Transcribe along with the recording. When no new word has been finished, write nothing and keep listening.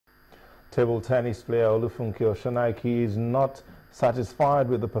Table tennis player Olufunke Osonaike is not satisfied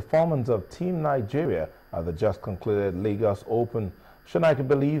with the performance of Team Nigeria at the just concluded Lagos Open. Oshonaike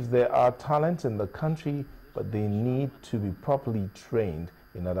believes there are talents in the country, but they need to be properly trained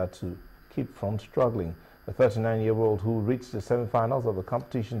in order to keep from struggling. The 39-year-old who reached the semi-finals of the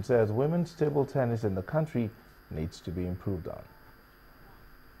competition says women's table tennis in the country needs to be improved on.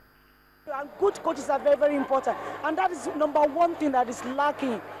 And good coaches are very, very important, and that is number one thing that is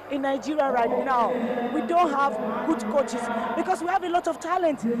lacking in Nigeria right now. We don't have good coaches because we have a lot of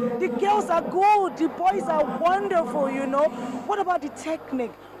talent. The girls are good, the boys are wonderful, you know. What about the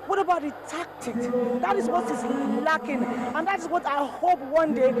technique? What about the tactics? That is what is lacking, and that is what I hope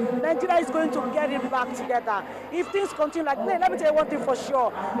one day Nigeria is going to get it back together. If things continue like that, let me tell you one thing for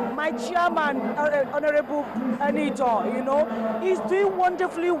sure. My chairman, Honorable Anito, you know, he's doing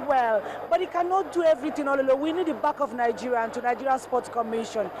wonderfully well, but he cannot do everything all alone. We need the back of Nigeria and to Nigeria Sports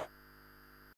Commission.